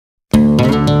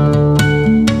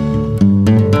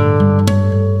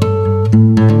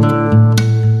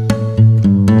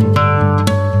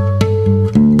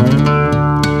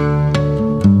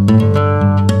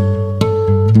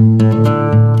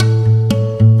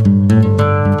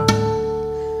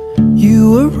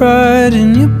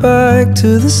riding your bike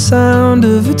to the sound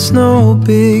of It's No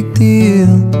Big Deal,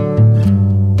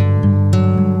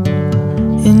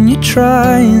 and you're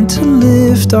trying to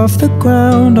lift off the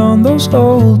ground on those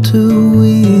old two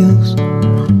wheels.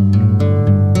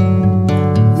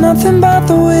 Nothing about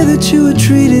the way that you were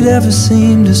treated ever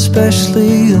seemed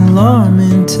especially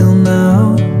alarming till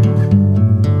now.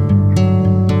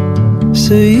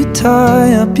 So you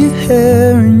tie up your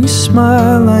hair and you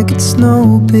smile like it's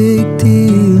no big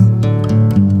deal.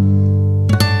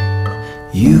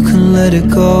 You can let it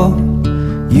go.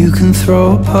 You can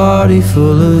throw a party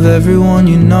full of everyone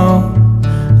you know,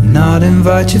 and not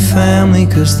invite your family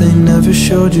cause they never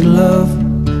showed you love.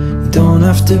 You don't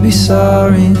have to be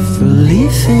sorry for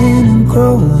leaving and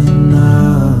growing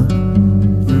up.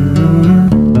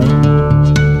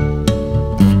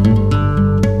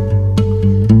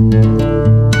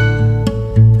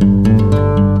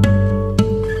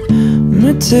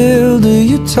 Matilda,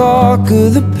 you talk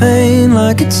of the pain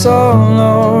like it's all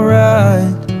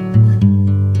alright,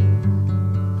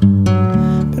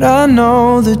 but I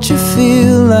know that you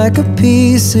feel like a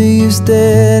piece of you's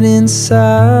dead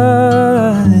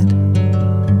inside.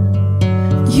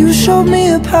 You showed me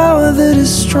a power that is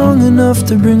strong enough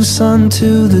to bring sun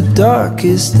to the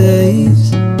darkest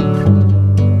days.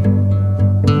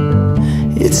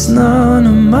 It's none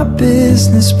of my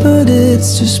business, but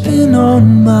it's just been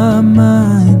on my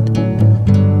mind.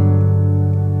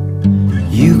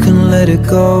 You can let it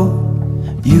go.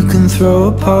 You can throw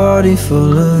a party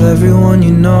full of everyone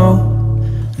you know,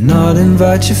 and not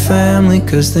invite your family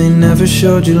cause they never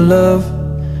showed you love.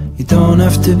 You don't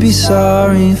have to be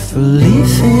sorry for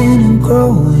leaving and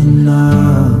growing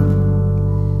up.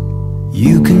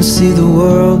 You can see the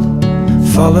world,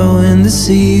 following the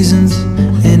seasons,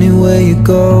 anywhere you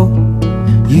go.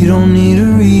 You don't need a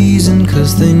reason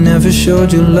cause they never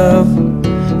showed you love.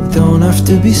 You don't have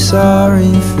to be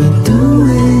sorry for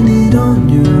doing it on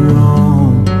your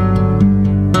own.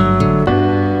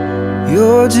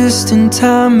 You're just in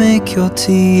time, make your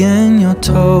tea and your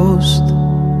toast.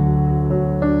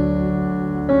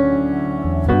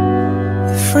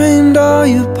 You framed all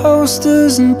your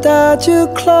posters and dyed your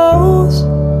clothes.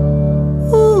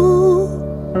 Ooh,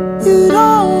 you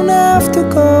don't have to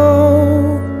go.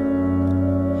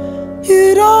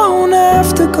 You don't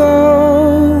have to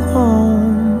go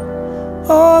home.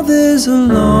 Oh, there's a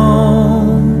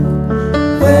long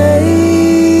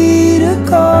way to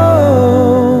go.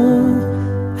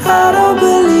 I don't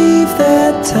believe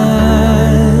that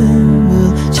time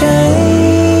will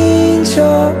change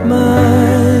your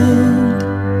mind.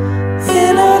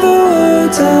 In other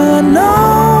words, I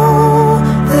know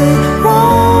they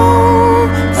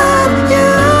won't let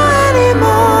you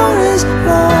anymore as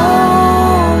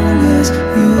long as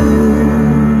you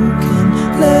can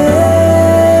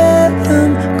let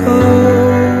them go.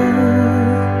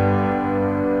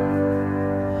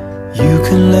 You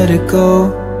can let it go.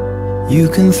 You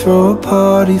can throw a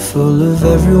party full of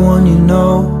everyone you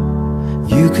know.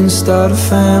 You can start a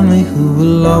family who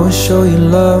will always show you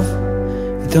love.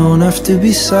 You don't have to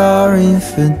be sorry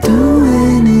for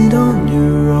doing it on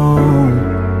your own.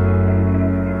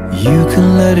 You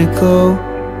can let it go.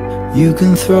 You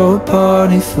can throw a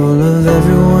party full of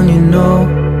everyone you know.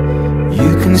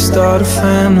 You can start a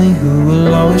family who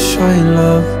will always show you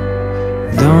love.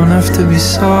 You don't have to be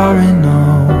sorry,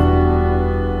 no.